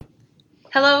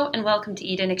Hello and welcome to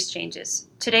Eden Exchanges.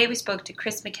 Today we spoke to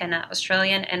Chris McKenna,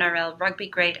 Australian NRL rugby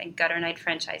great and gutter night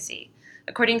franchisee.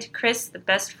 According to Chris, the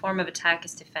best form of attack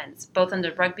is defense, both on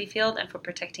the rugby field and for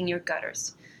protecting your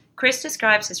gutters. Chris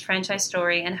describes his franchise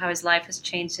story and how his life has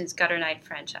changed since Gutter Night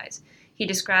franchise. He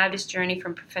described his journey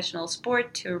from professional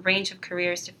sport to a range of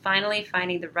careers to finally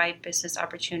finding the right business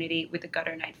opportunity with the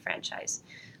Gutter Night franchise.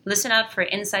 Listen out for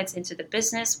insights into the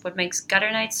business, what makes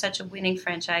Gutter Night such a winning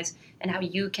franchise, and how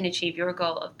you can achieve your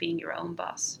goal of being your own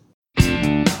boss.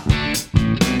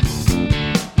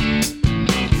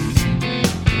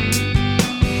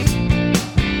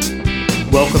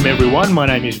 Welcome everyone, my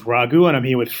name is Raghu and I'm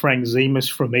here with Frank Zemas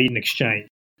from Eden Exchange.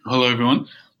 Hello everyone.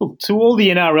 Look, to all the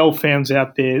NRL fans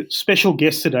out there, special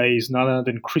guest today is none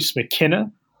other than Chris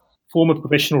McKenna, former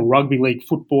professional rugby league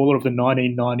footballer of the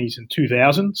 1990s and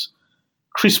 2000s.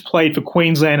 Chris played for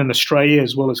Queensland and Australia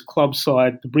as well as club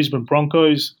side the Brisbane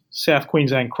Broncos, South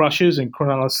Queensland Crushers and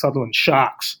Cronulla Sutherland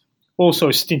Sharks. Also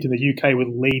a stint in the UK with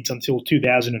Leeds until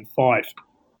 2005.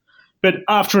 But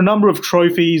after a number of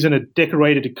trophies and a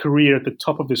decorated career at the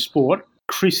top of the sport,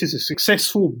 Chris is a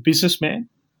successful businessman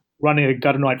running a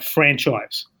Gutter Night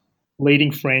franchise,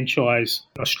 leading franchise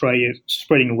in Australia,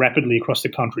 spreading rapidly across the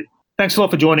country. Thanks a lot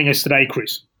for joining us today,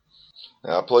 Chris.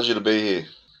 Pleasure to be here.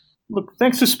 Look,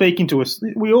 thanks for speaking to us.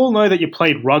 We all know that you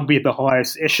played rugby at the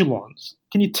highest echelons.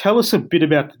 Can you tell us a bit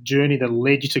about the journey that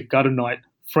led you to Gutter Night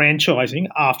franchising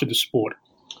after the sport?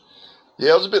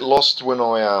 Yeah, I was a bit lost when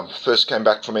I first came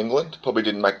back from England. Probably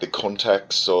didn't make the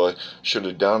contacts I should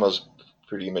have done. I was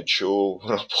pretty immature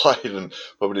when I played and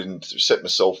probably didn't set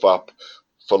myself up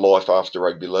for life after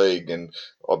rugby league. And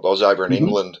I was over in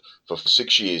England for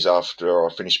 6 years after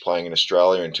I finished playing in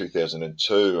Australia in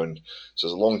 2002. And so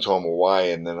it was a long time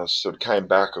away. And then I sort of came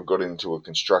back. I got into a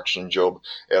construction job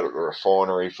out at a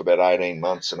refinery for about 18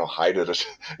 months and I hated it.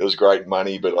 It was great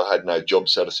money, but I had no job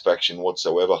satisfaction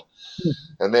whatsoever.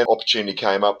 And then opportunity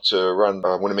came up to run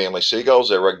Winnamanly Seagulls,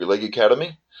 their rugby league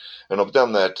academy. And I've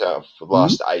done that for the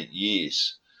last 8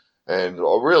 years. And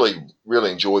I really,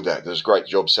 really enjoyed that. There's great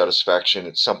job satisfaction.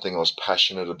 It's something I was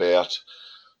passionate about.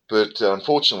 But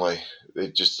unfortunately,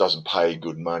 it just doesn't pay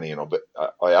good money. And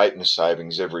I ate my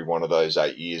savings every one of those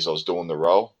 8 years I was doing the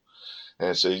role.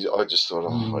 And so I just thought,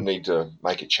 I need to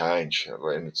make a change.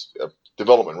 And it's a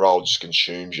development role just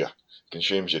consumes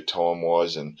you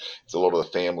time-wise, and it's a lot of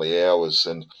the family hours.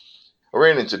 And I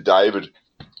ran into David,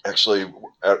 actually,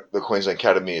 at the Queensland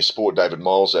Academy of Sport, David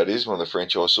Miles, that is, one of the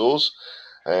franchisors.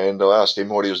 And I asked him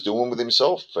what he was doing with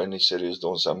himself, and he said he was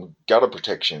doing some gutter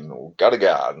protection or gutter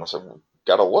guard. And I said,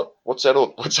 gutter what? What's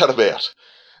that about?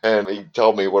 And he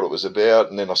told me what it was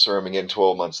about, and then I saw him again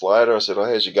 12 months later. I said,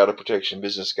 how's your gutter protection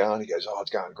business going? He goes,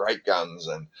 it's going great guns.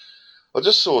 And I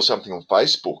just saw something on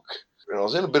Facebook, and I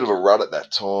was in a bit of a rut at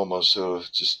that time. I was sort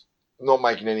of just not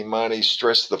making any money,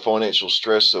 the financial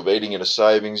stress of eating into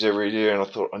savings every year, and I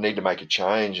thought I need to make a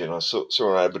change. And I saw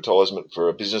an advertisement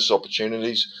for business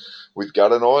opportunities with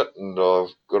Gutter Night, and I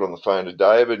got on the phone to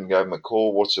David and gave him a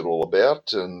call. What's it all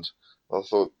about? And I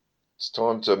thought it's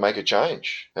time to make a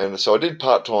change. And so I did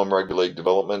part-time rugby league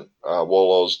development while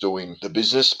I was doing the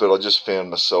business, but I just found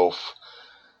myself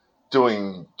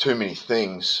doing too many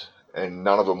things and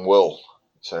none of them well.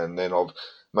 So, and then I've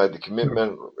made the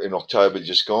commitment in October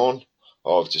just gone.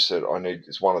 I've just said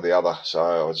it's one or the other.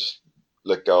 So I just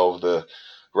let go of the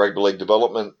rugby league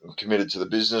development and committed to the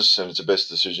business, and it's the best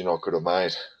decision I could have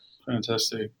made.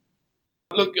 Fantastic.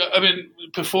 Look, I mean,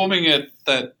 performing at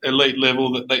that elite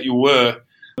level that you were,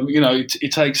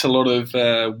 it takes a lot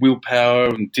of willpower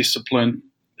and discipline.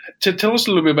 Tell us a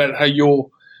little bit about how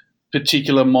your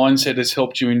particular mindset has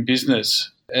helped you in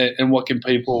business, and what can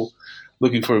people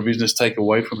looking for a business take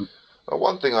away from it?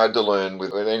 One thing I had to learn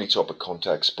with any type of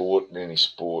contact sport, any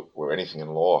sport or anything in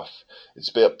life, it's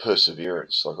about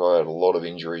perseverance. Like, I had a lot of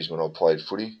injuries when I played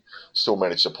footy. Still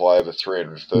managed to play over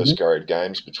 300 first grade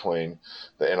games between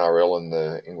the NRL and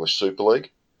the English Super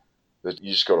League. But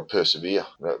you just got to persevere.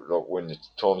 When the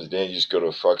times are down, you just got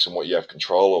to focus on what you have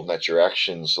control of, and that's your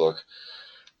actions. Like,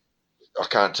 I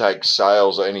can't take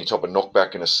sales or any type of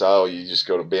knockback in a sale. You just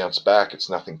got to bounce back. It's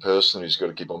nothing personal. You just got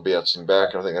to keep on bouncing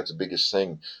back. And I think that's the biggest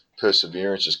thing.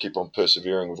 Perseverance. Just keep on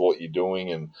persevering with what you're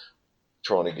doing and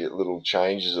trying to get little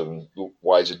changes and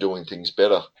ways of doing things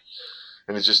better.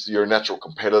 And it's just, you're a natural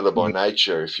competitor by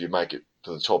nature if you make it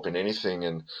to the top in anything.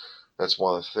 And that's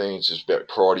one of the things. It's about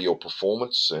pride of your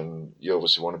performance, and you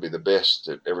obviously want to be the best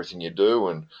at everything you do.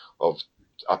 And I've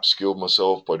upskilled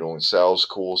myself by doing sales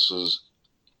courses.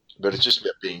 But it's just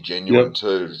about being genuine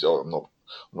too. I'm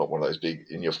not one of those big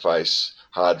in-your-face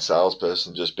hard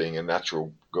salesperson. Just being a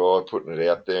natural guy, putting it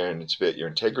out there, and it's about your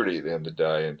integrity at the end of the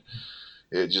day. And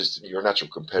you're a natural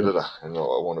competitor, and I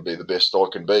want to be the best I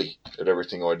can be at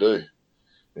everything I do.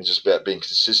 It's just about being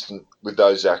consistent with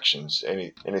those actions.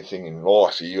 Anything in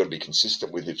life, you got to be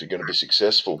consistent with if you're going to be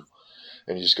successful,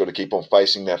 and you just got to keep on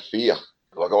facing that fear.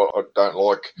 Like I don't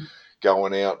like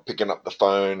going out, picking up the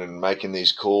phone and making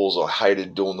these calls. I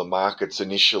hated doing the markets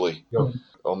initially. Yep.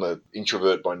 I'm an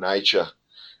introvert by nature,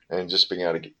 and just being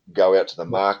able to go out to the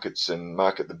markets and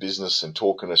market the business and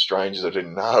talking to strangers I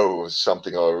didn't know was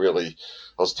something I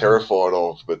was terrified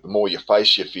of. But the more you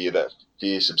face your fear, that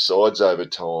fear subsides over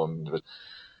time.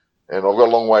 And I've got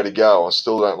a long way to go. I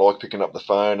still don't like picking up the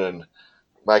phone and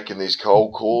making these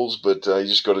cold calls, but you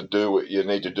just got to do what you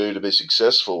need to do to be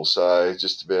successful. So it's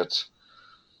just about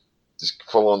just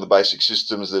following the basic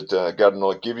systems that God and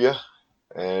I give you,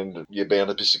 and you're bound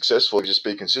to be successful. Just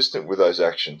be consistent with those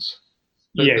actions.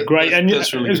 Yeah, great. And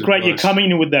that's really it's great advice. You're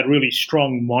coming in with that really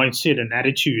strong mindset and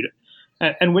attitude.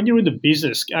 And when you're in the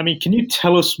business, I mean, can you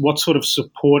tell us what sort of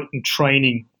support and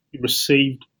training you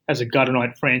received as a Gutter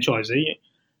Knight franchisee?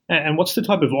 And what's the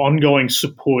type of ongoing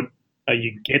support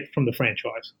you get from the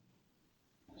franchise?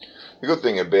 The good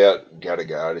thing about Gutter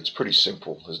Guard, it's pretty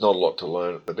simple. There's not a lot to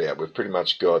learn about. We've pretty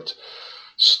much got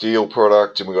steel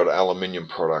product and we've got aluminium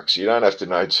products. You don't have to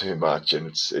know too much, and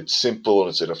it's simple and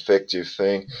it's an effective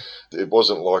thing. It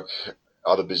wasn't like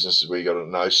other businesses where you got to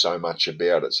know so much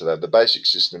about it. So they have the basic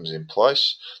systems in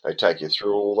place. They take you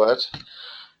through all that,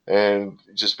 and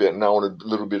just about knowing a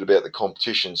little bit about the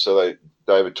competition. So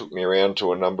David took me around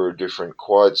to a number of different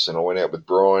quotes, and I went out with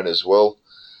Brian as well,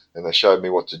 and they showed me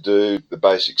what to do, the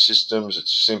basic systems.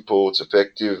 It's simple, it's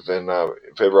effective, and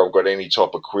if ever I've got any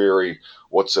type of query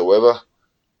whatsoever,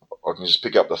 I can just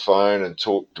pick up the phone and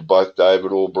talk to both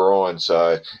David or Brian.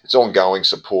 So it's ongoing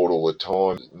support all the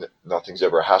time. Nothing's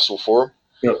ever a hassle for them.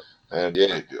 Yep. And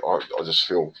yeah, I just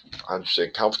feel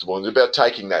 100% comfortable. And it's about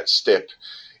taking that step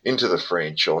into the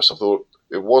franchise. I thought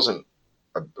it wasn't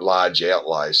a large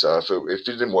outlay. So if it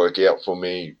didn't work out for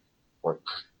me, like,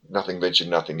 nothing ventured,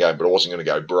 nothing gained. But I wasn't going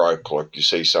to go broke. Like you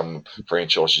see some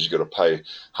franchises, you've got to pay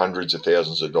hundreds of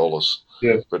thousands of dollars.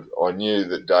 Yeah. But I knew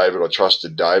that I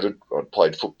trusted David. I'd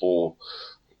played football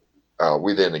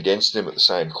with and against him at the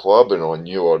same club, and I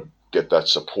knew I'd get that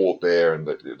support there, and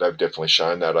they've definitely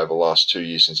shown that over the last 2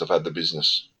 years since I've had the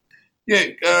business. Yeah,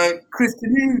 Chris,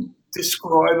 can you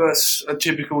describe us a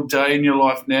typical day in your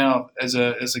life now as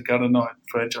a Gutter Knight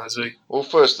franchisee? Well,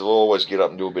 first of all, I always get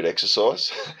up and do a bit of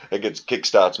exercise. It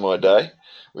kickstarts my day,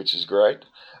 which is great.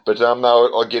 But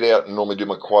no, I get out and normally do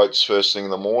my quotes first thing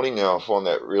in the morning. I find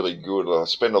that really good. I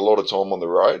spend a lot of time on the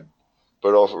road, but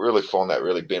I really find that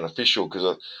really beneficial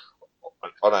because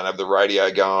I don't have the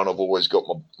radio going. I've always got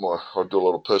I do a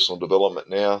lot of personal development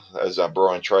now. As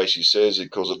Brian Tracy says, he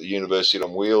calls it the University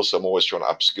on Wheels. So I'm always trying to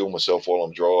upskill myself while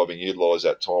I'm driving, utilise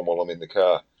that time while I'm in the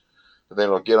car. But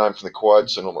then I get home from the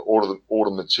quotes and I order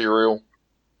material.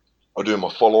 I do my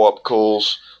follow-up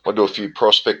calls. I do a few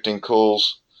prospecting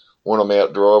calls. When I'm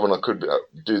out driving, I could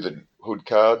do the hood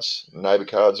cards, neighbour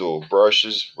cards or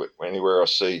brochures, anywhere I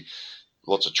see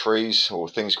lots of trees or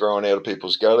things growing out of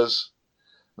people's gutters.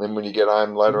 And then when you get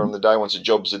home later in the day, once the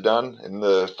jobs are done and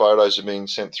the photos are being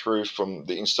sent through from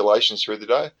the installations through the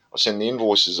day, I send the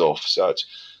invoices off. So it's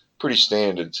pretty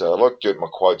standard. So I like to get my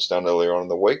quotes done earlier on in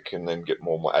the week and then get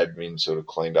more of my admin sort of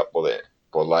cleaned up by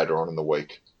later on in the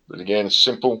week. But again, it's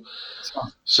simple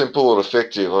and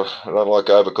effective. I don't like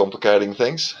overcomplicating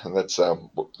things, and that's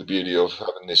the beauty of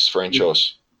having this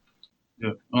franchise.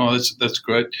 Yeah. Oh, that's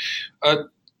great.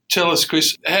 Tell us,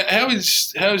 Chris, how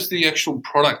is the actual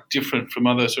product different from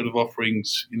other sort of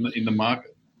offerings in the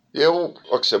market? Yeah, well,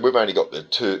 like I said, we've only got the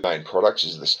two main products,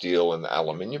 is the steel and the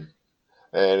aluminium,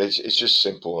 and it's just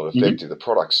simple and effective. The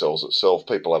product sells itself.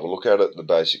 People have a look at it, the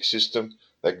basic system.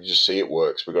 They can just see it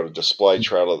works. We've got a display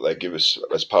trailer that they give us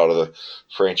as part of the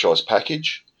franchise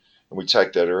package, and we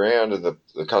take that around and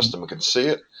the customer can see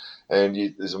it. And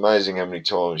it's amazing how many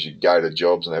times you go to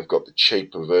jobs and they've got the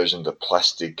cheaper version of the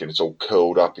plastic and it's all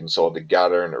curled up inside the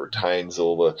gutter and it retains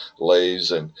all the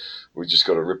leaves, and we just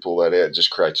got to rip all that out. It just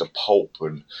creates a pulp,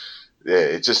 and yeah,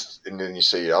 it's just, and then you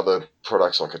see other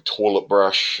products like a toilet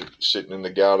brush sitting in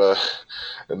the gutter,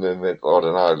 and then I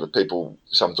don't know, the people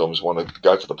sometimes want to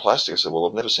go for the plastic. I said, well,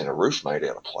 I've never seen a roof made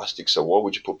out of plastic, so why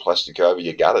would you put plastic over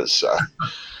your gutters? So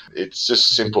it's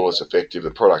just simple, it's effective. The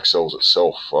product sells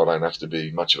itself. I don't have to be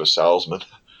much of a salesman.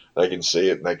 They can see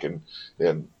it, and they can,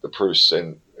 the proofs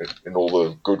and all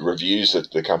the good reviews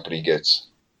that the company gets.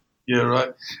 Yeah,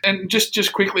 right. And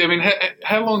just quickly, I mean,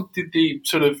 how long did the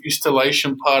sort of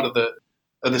installation part of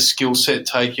the skill set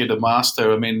take you to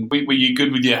master? I mean, were you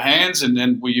good with your hands, and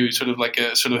then were you sort of like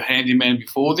a sort of handyman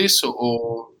before this,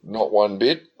 or? Not one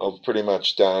bit. I've pretty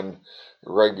much done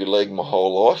rugby league my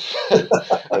whole life,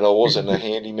 and I wasn't a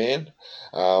handyman.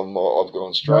 I've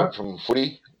gone straight from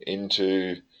footy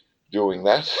into doing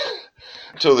that.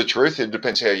 To tell the truth, it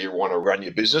depends how you want to run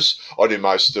your business. I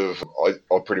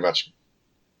pretty much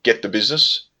get the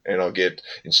business and I get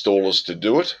installers to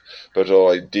do it. But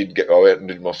I did go out and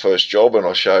did my first job and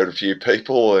I showed a few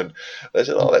people and they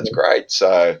said, oh, that's great.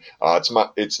 So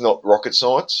it's not rocket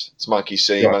science. It's monkey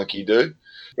see, monkey do.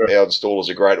 Our installers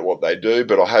are great at what they do,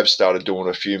 but I have started doing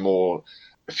a few more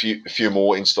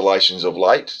installations of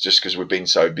late just because we've been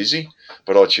so busy.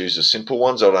 But I choose the simple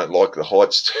ones. I don't like the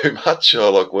heights too much. I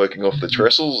like working off the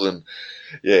trestles and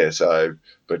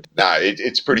but no,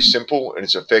 it's pretty simple and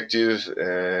it's effective.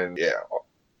 And yeah,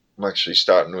 I'm actually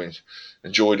starting to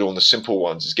enjoy doing the simple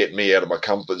ones. It's getting me out of my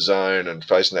comfort zone and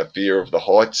facing that fear of the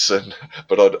heights.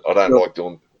 But I don't like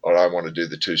doing. I don't want to do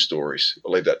the 2 stories. I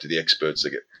leave that to the experts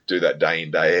that do that day in,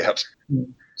 day out.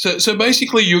 So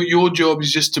basically, your job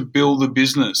is just to build a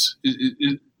business.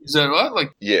 Is that right?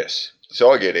 Yes.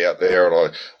 So I get out there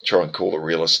and I try and call the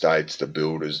real estates, the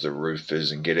builders, the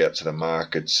roofers, and get out to the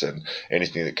markets and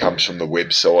anything that comes from the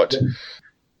website.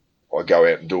 I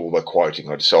go out and do all the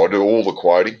quoting. So I do all the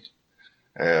quoting,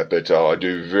 but I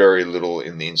do very little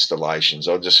in the installations.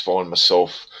 I just find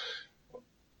myself,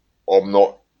 I'm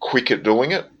not quick at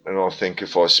doing it, and I think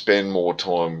if I spend more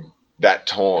time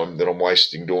that I'm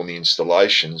wasting doing the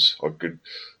installations, I could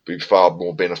be far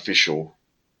more beneficial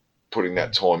putting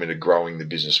that time into growing the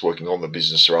business, working on the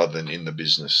business rather than in the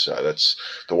business. So that's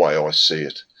the way I see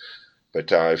it.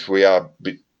 But if we are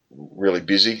really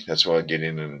busy, that's when I get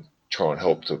in and try and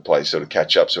help to play sort of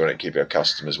catch up so we don't keep our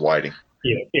customers waiting.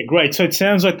 Yeah, great. So it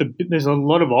sounds like there's a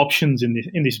lot of options in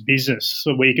this business,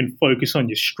 so where you can focus on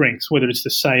your strengths, whether it's the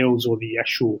sales or the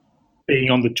actual being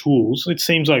on the tools. It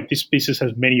seems like this business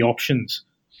has many options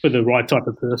for the right type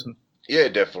of person. Yeah,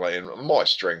 definitely. And my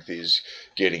strength is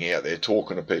getting out there,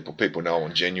 talking to people. People know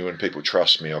I'm genuine. People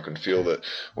trust me. I can feel that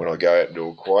when I go out and do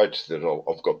a quote that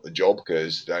I've got the job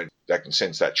because they can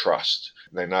sense that trust.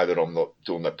 They know that I'm not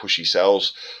doing that pushy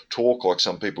sales talk like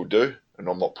some people do, and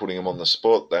I'm not putting them on the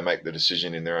spot. They make the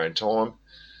decision in their own time.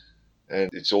 And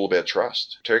it's all about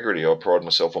trust. Integrity. I pride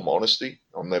myself on my honesty.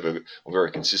 I'm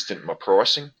very consistent in my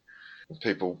pricing. And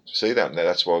people see that, and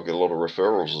that's why I get a lot of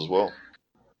referrals as well.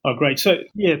 Oh, great. So,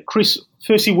 yeah, Chris,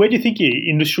 firstly, where do you think your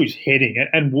industry is heading,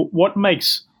 and what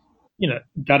makes,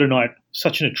 Gutterknight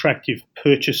such an attractive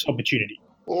purchase opportunity?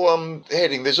 Well,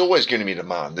 there's always going to be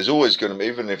demand. There's always going to be,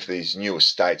 even if these new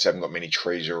estates haven't got many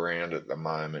trees around at the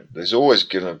moment, there's always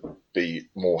going to be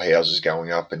more houses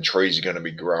going up and trees are going to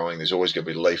be growing. There's always going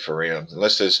to be leaf around.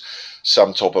 Unless there's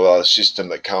some type of other system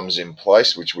that comes in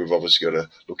place, which we've obviously got to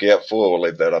look out for. We'll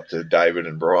leave that up to David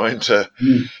and Brian to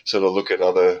sort of look at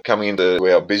other coming into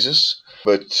our business.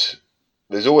 But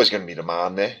there's always going to be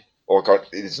demand there.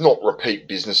 It's not repeat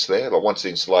business there. Like once the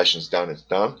installation's done, it's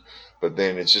done. But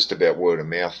then it's just about word of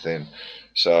mouth then.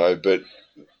 So, but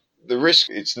the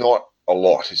risk, it's not a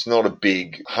lot. It's not a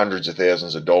big hundreds of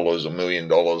thousands of dollars or $1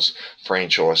 million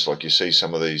franchise like you see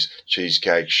some of these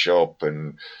Cheesecake Shop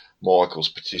and Michael's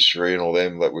Patisserie and all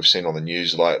them that we've seen on the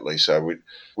news lately. So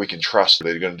we can trust that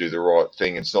they're going to do the right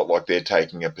thing. It's not like they're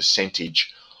taking a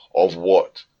percentage of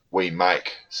what we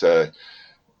make. So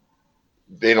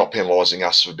they're not penalising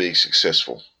us for being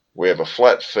successful. We have a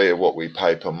flat fee of what we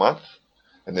pay per month,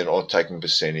 and then I'm taking a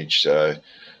percentage. So,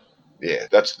 yeah,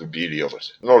 that's the beauty of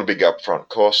it. Not a big upfront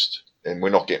cost, and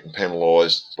we're not getting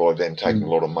penalised by them taking a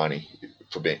lot of money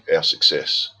for our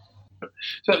success.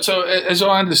 So as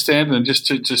I understand it, just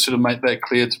to sort of make that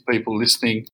clear to people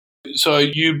listening, so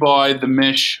you buy the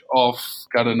mesh off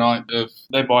Gutterknight.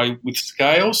 They buy with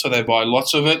scale, so they buy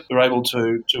lots of it. They're able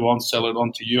to on-sell it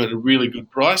onto you at a really good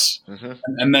price,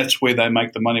 and that's where they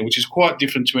make the money, which is quite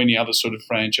different to any other sort of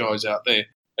franchise out there.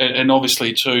 And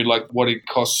obviously, too, like what it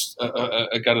costs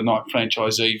a Gutterknight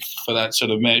franchisee for that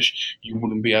sort of mesh, you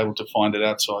wouldn't be able to find it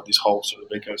outside this whole sort of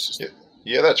ecosystem.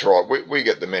 Yeah, that's right. We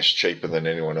get the mesh cheaper than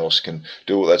anyone else can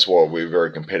do it. That's why we're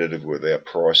very competitive with our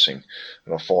pricing.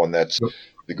 And I find that's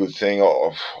the good thing.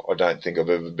 I don't think I've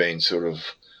ever been sort of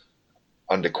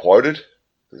underquoted,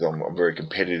 because I'm very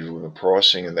competitive with the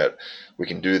pricing, and that we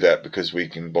can do that because we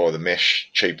can buy the mesh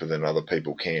cheaper than other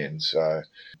people can. So,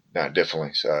 no,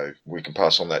 definitely. So we can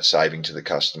pass on that saving to the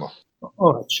customer.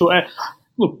 All right, sure.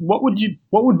 Look, what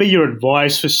would be your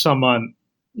advice for someone,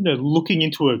 looking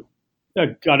into a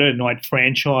Gutterknight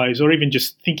franchise, or even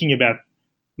just thinking about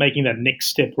making that next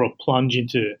step or a plunge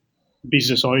into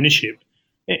business ownership?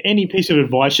 Any piece of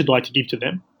advice you'd like to give to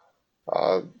them?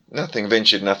 Nothing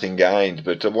ventured, nothing gained.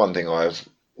 But one thing I've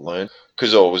learn.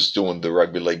 Because I was doing the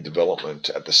rugby league development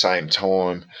at the same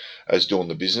time as doing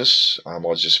the business, I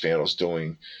just found I was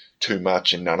doing too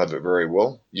much and none of it very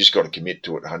well. You just got to commit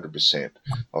to it 100%.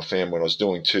 I found when I was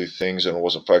doing two things and I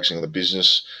wasn't focusing on the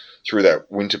business through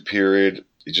that winter period,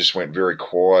 it just went very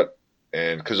quiet.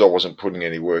 And because I wasn't putting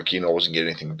any work in, I wasn't getting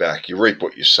anything back. You reap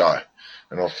what you sow.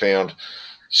 And I found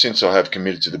since I have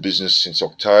committed to the business since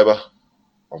October,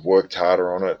 I've worked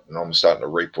harder on it and I'm starting to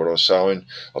reap what I was sowing.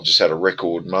 I've just had a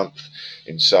record month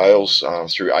in sales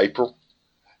through April.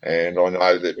 And I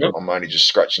know that I'm only just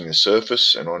scratching the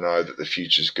surface, and I know that the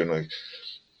future's going to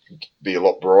be a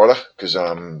lot brighter because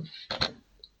I'm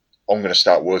going to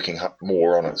start working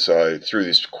more on it. So through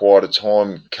this quieter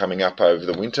time coming up over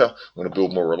the winter, I'm going to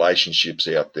build more relationships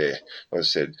out there. Like I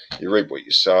said, you reap what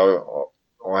you sow.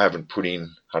 I haven't put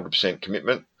in 100%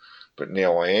 commitment, but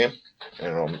now I am,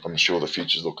 and I'm sure the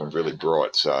future's looking really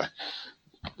bright. So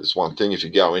there's one thing, if you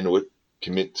go into it,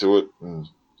 commit to it, and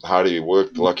the harder you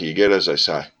work, the luckier you get, as they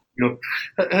say.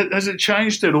 Has it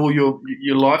changed at all your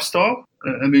lifestyle?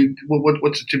 I mean,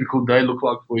 what's a typical day look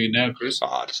like for you now, Chris?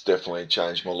 It's definitely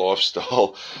changed my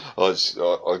lifestyle. I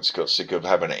just got sick of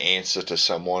having to answer to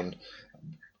someone,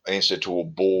 answer to a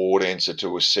board, answer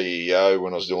to a CEO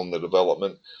when I was doing the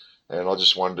development. And I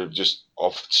just wanted to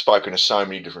I've spoken to so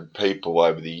many different people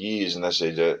over the years, and they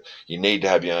said that you need to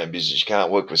have your own business. You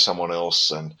can't work with someone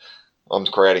else. And I'm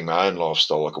creating my own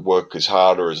lifestyle. I could work as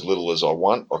hard or as little as I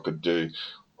want. I could be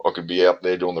out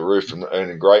there doing the roof and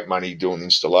earning great money doing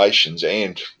installations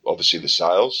and obviously the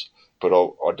sales, but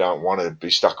I don't want to be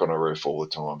stuck on a roof all the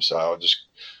time. So I'm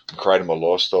creating my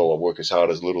lifestyle. I work as hard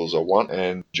as little as I want,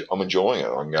 and I'm enjoying it.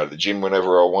 I can go to the gym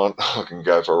whenever I want. I can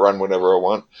go for a run whenever I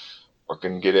want. I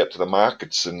can get out to the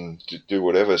markets and do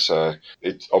whatever. So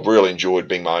I've really enjoyed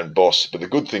being my own boss. But the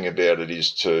good thing about it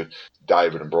is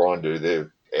David and Brian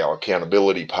they're our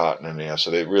accountability partner now. So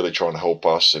they're really trying to help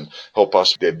us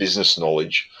with their business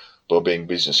knowledge by being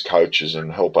business coaches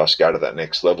and help us go to that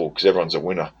next level, because everyone's a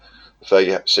winner. If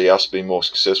they see us be more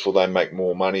successful, they make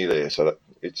more money there. So that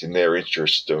it's in their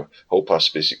interest to help us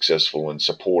be successful and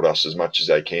support us as much as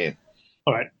they can.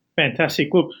 All right,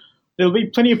 fantastic. Look, there'll be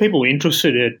plenty of people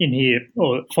interested in here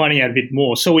or finding out a bit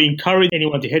more. So we encourage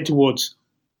anyone to head towards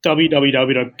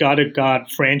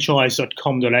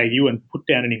www.gutterguardfranchise.com.au and put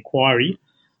down an inquiry.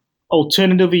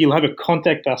 Alternatively, you'll have a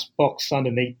contact us box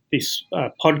underneath this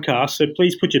podcast, so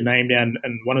please put your name down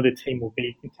and one of the team will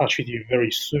be in touch with you very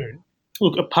soon.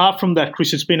 Look, apart from that,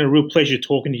 Chris, it's been a real pleasure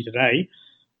talking to you today,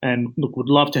 and look, would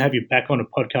love to have you back on a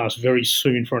podcast very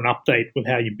soon for an update with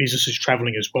how your business is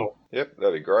travelling as well. Yep,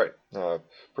 that'd be great. I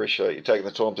appreciate you taking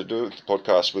the time to do the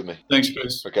podcast with me. Thanks,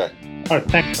 Chris. Okay. All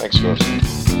right, thanks. Thanks, guys.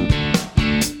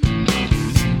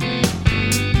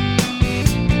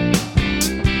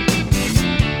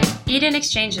 Eden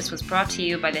Exchanges was brought to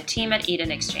you by the team at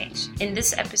Eden Exchange. In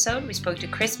this episode, we spoke to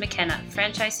Chris McKenna,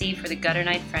 franchisee for the Gutter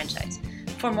Night franchise.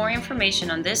 For more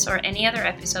information on this or any other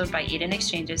episode by Eden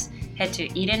Exchanges, head to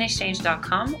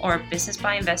edenexchange.com or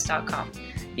businessbyinvest.com.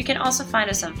 You can also find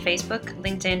us on Facebook,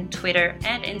 LinkedIn, Twitter,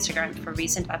 and Instagram for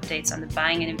recent updates on the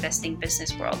buying and investing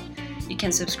business world. You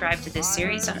can subscribe to this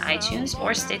series on iTunes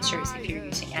or Stitchers if you're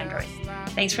using Android.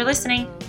 Thanks for listening.